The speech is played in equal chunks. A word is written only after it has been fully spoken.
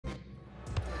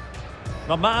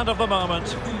the man of the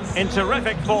moment, in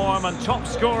terrific form and top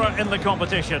scorer in the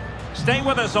competition. Stay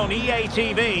with us on EA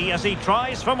TV as he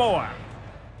tries for more.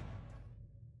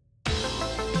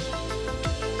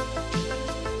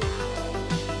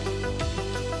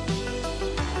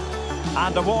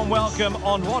 And a warm welcome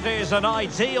on what is an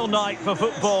ideal night for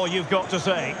football, you've got to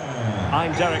say.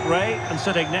 I'm Derek Ray, and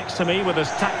sitting next to me with his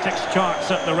tactics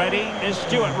charts at the ready is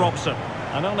Stuart Robson.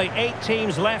 And only 8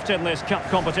 teams left in this cup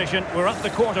competition. We're at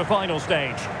the quarter-final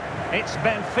stage. It's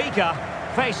Benfica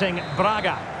facing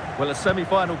Braga. Well, a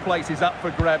semi-final place is up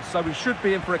for grabs, so we should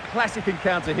be in for a classic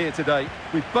encounter here today.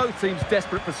 With both teams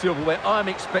desperate for silverware, I'm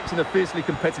expecting a fiercely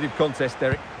competitive contest,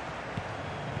 Derek.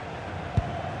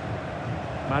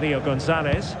 Mario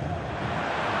Gonzalez.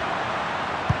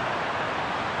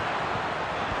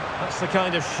 That's the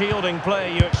kind of shielding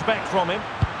play you expect from him.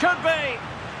 Could be!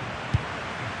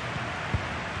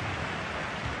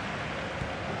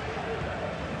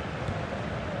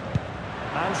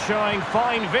 And showing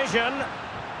fine vision.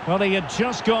 Well, he had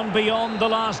just gone beyond the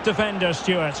last defender,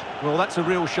 Stuart. Well, that's a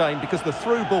real shame because the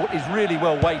through ball is really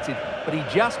well weighted, but he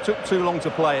just took too long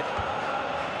to play it.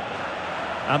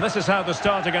 And this is how the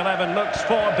starting 11 looks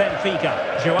for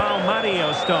Benfica. João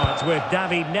Mario starts with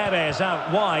David Neres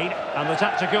out wide, and the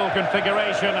tactical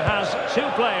configuration has 2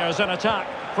 players in attack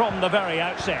from the very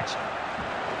outset.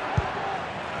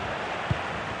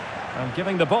 And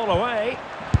giving the ball away,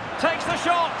 takes the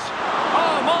shot!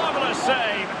 Oh, marvellous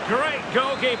save! Great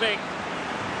goalkeeping!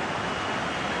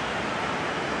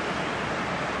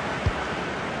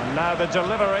 And now the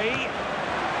delivery.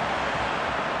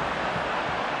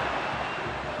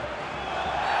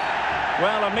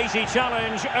 Well, a meaty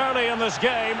challenge early in this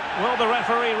game. Will the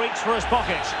referee reach for his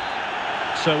pocket?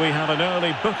 So we have an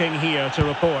early booking here to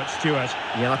report, Stuart.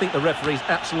 Yeah, I think the referee's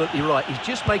absolutely right. He's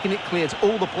just making it clear to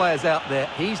all the players out there,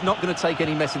 he's not going to take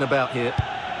any messing about here.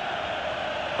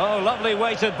 Oh, lovely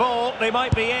weighted ball. They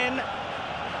might be in.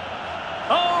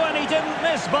 Oh, and he didn't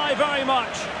miss by very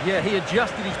much. Yeah, he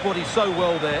adjusted his body so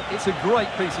well there. It's a great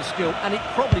piece of skill, and it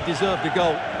probably deserved a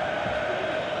goal.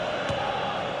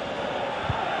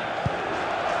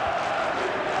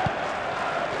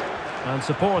 And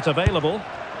support available.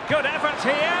 Good effort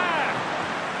here!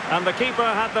 And the keeper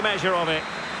had the measure of it.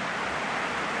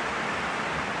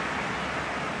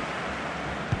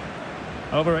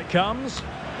 Over it comes.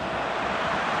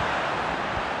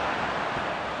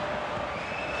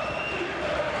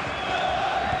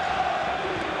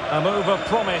 A move of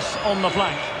promise on the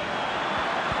flank.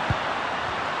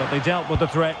 But they dealt with the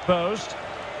threat posed.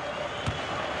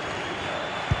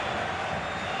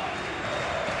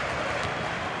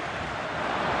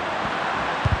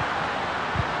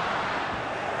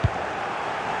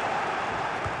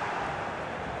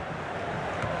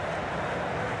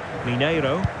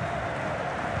 Mineiro.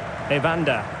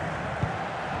 Evander.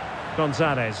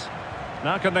 Gonzalez.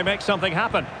 Now can they make something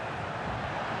happen?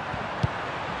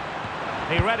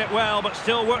 He read it well, but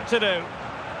still work to do.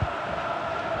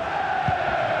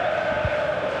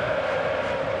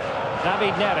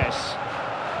 David Neres.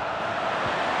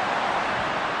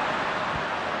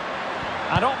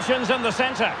 And options in the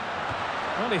centre.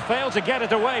 Well, he failed to get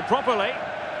it away properly.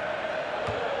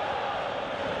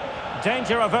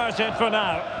 Danger averted for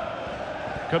now.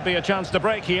 Could be a chance to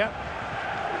break here.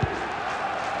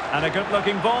 And a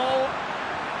good-looking ball.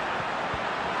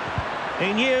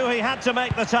 He knew he had to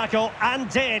make the tackle, and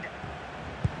did. It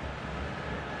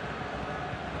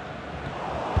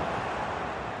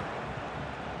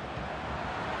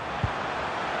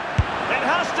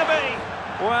has to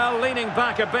be. Well, leaning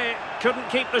back a bit, couldn't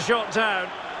keep the shot down.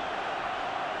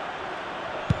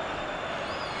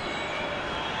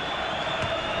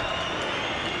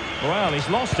 Well, he's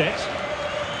lost it.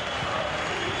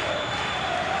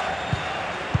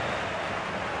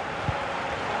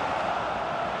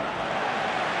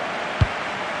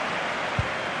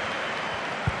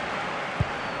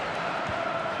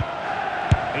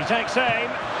 He takes aim,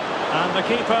 and the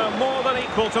keeper more than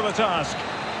equal to the task.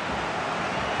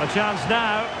 A chance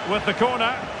now with the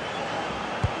corner.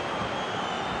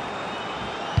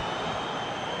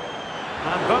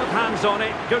 And both hands on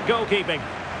it, good goalkeeping.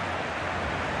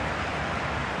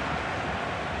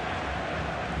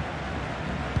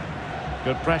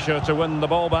 Good pressure to win the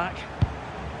ball back.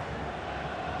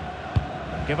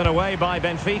 Given away by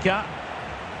Benfica.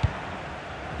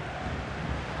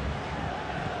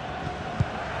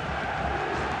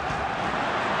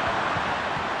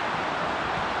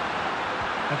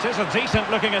 It is a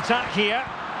decent-looking attack here.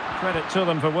 Credit to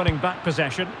them for winning back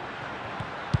possession.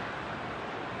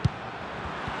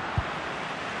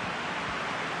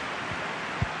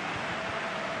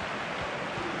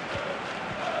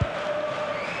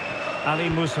 Ali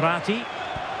Musrati.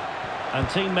 And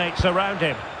teammates around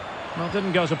him. Well,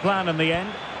 didn't go to plan in the end.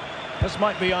 This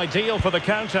might be ideal for the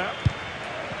counter.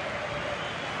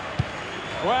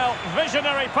 Well,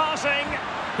 visionary passing.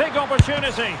 Big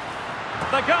opportunity.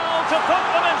 The goal to put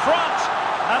them in front.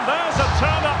 And there's a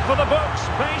turn-up for the books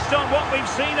based on what we've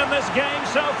seen in this game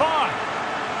so far.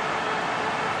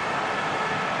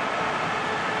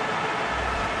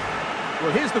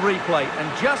 Well, here's the replay,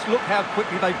 and just look how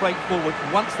quickly they break forward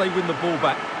once they win the ball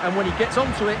back. And when he gets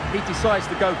onto it, he decides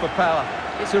to go for power.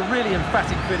 It's a really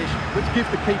emphatic finish, which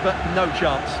gives the keeper no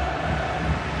chance.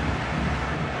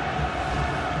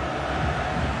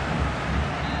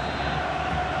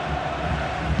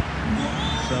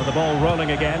 So the ball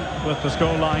rolling again with the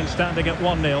scoreline standing at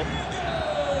 1-0.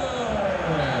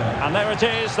 And there it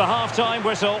is, the half-time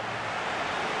whistle.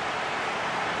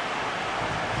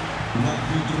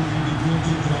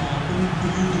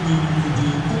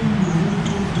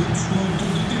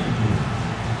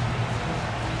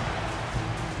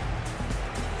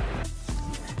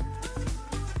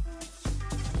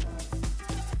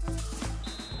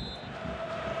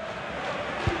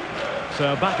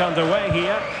 So back underway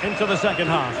here into the second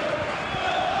half.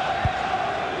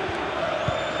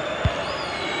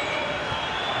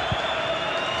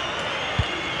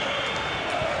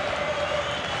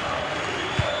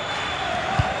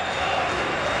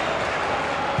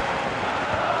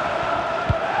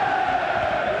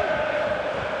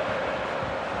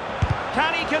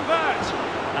 Can he convert?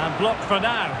 And blocked for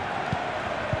now.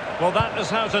 Well, that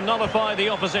is how to nullify the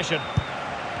opposition.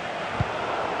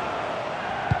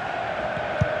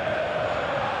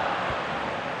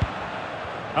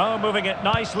 Oh, moving it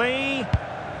nicely.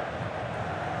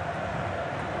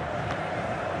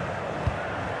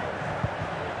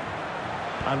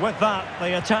 And with that,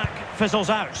 the attack fizzles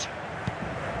out.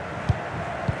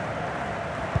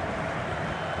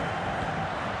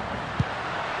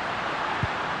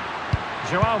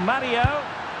 Joao Mario.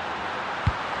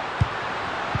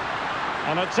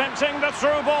 And attempting the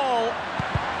through ball.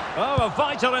 Oh, a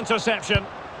vital interception.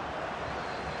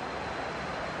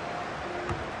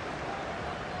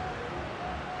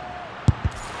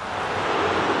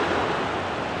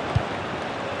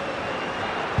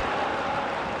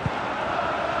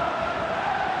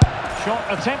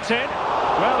 Shot attempted.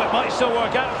 Well, it might still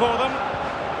work out for them.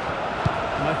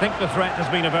 And I think the threat has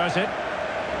been averted.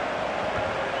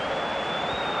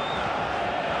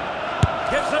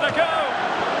 Gives it a go.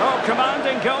 Oh,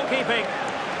 commanding goalkeeping.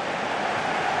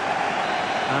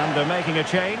 And they're making a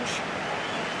change.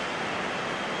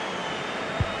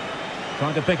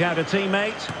 Trying to pick out a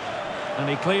teammate. And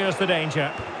he clears the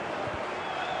danger.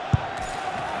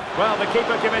 Well, the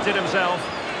keeper committed himself.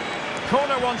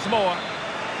 Corner once more.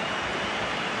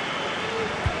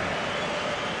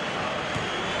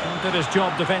 Did his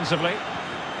job defensively.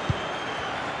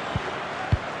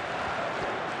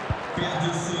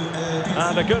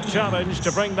 And a good challenge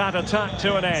to bring that attack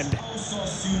to an end.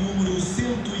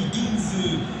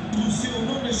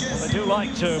 Well, they do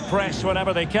like to press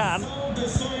whenever they can.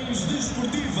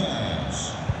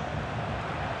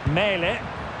 Mele.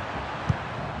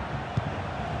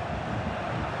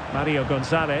 Mario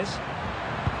Gonzalez.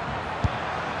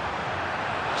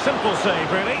 Simple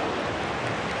save, really.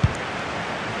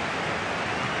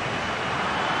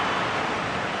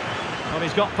 Well,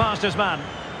 he's got past his man.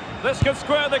 This could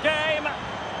square the game.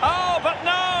 Oh, but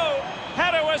no!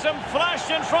 Heroism flashed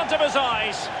in front of his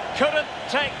eyes. Couldn't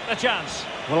take the chance.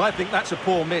 Well, I think that's a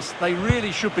poor miss. They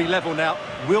really should be level now.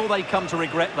 Will they come to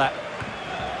regret that?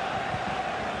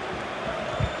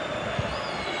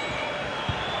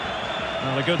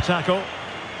 Well, a good tackle.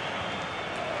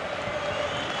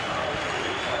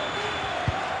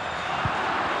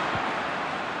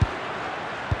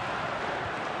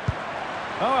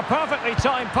 Oh, a perfectly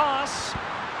timed pass.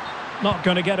 Not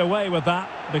going to get away with that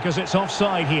because it's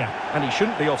offside here. And he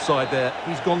shouldn't be offside there.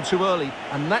 He's gone too early,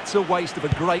 and that's a waste of a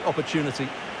great opportunity.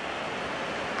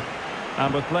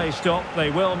 And with play stopped, they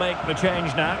will make the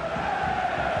change now.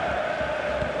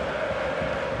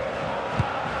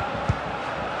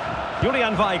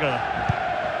 Julian Weigl.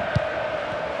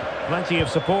 Plenty of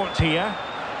support here.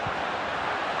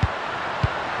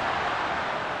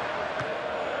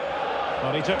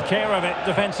 Well, he took care of it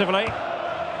defensively.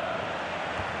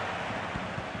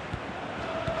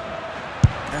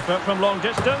 Effort from long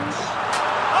distance.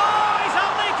 Oh, he's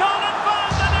only gone and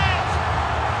found the net!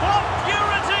 What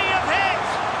purity of hit!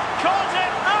 Caught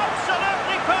it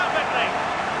absolutely perfectly!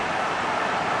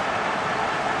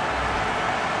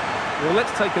 Well,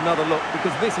 let's take another look,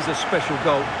 because this is a special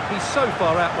goal. He's so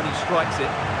far out when he strikes it.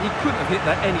 He couldn't have hit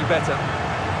that any better.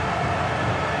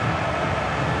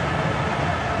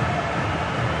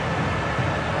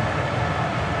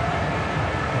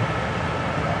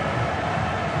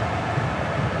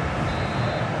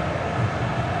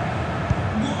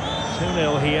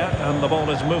 1-0 here, and the ball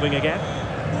is moving again.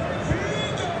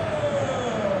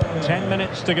 10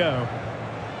 minutes to go.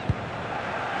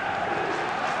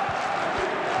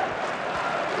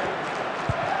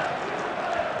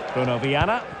 Bruno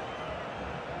Viana.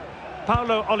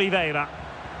 Paulo Oliveira.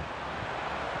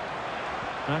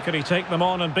 How can he take them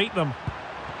on and beat them?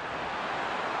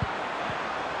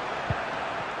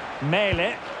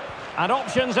 Mele. And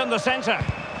options in the centre.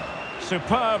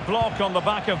 Superb block on the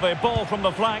back of the ball from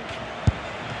the flank.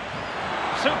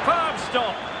 Superb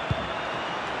stop.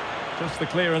 Just the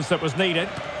clearance that was needed.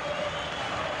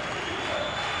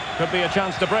 Could be a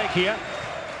chance to break here.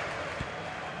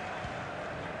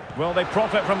 Will they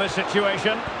profit from this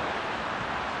situation?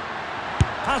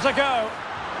 Has a go.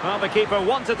 Well, the keeper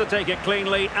wanted to take it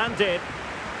cleanly and did.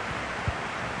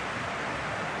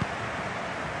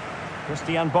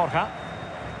 Christian Borja.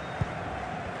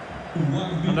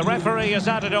 And the referee has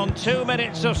added on 2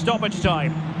 minutes of stoppage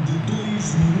time.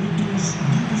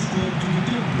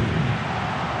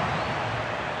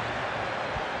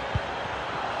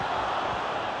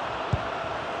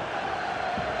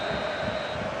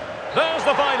 There's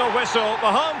the final whistle.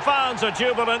 The home fans are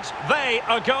jubilant. They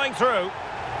are going through.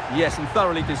 Yes, and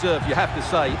thoroughly deserved, you have to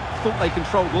say. Thought they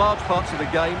controlled large parts of the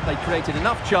game. They created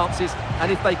enough chances.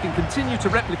 And if they can continue to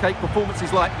replicate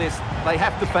performances like this, they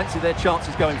have to fancy their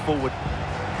chances going forward.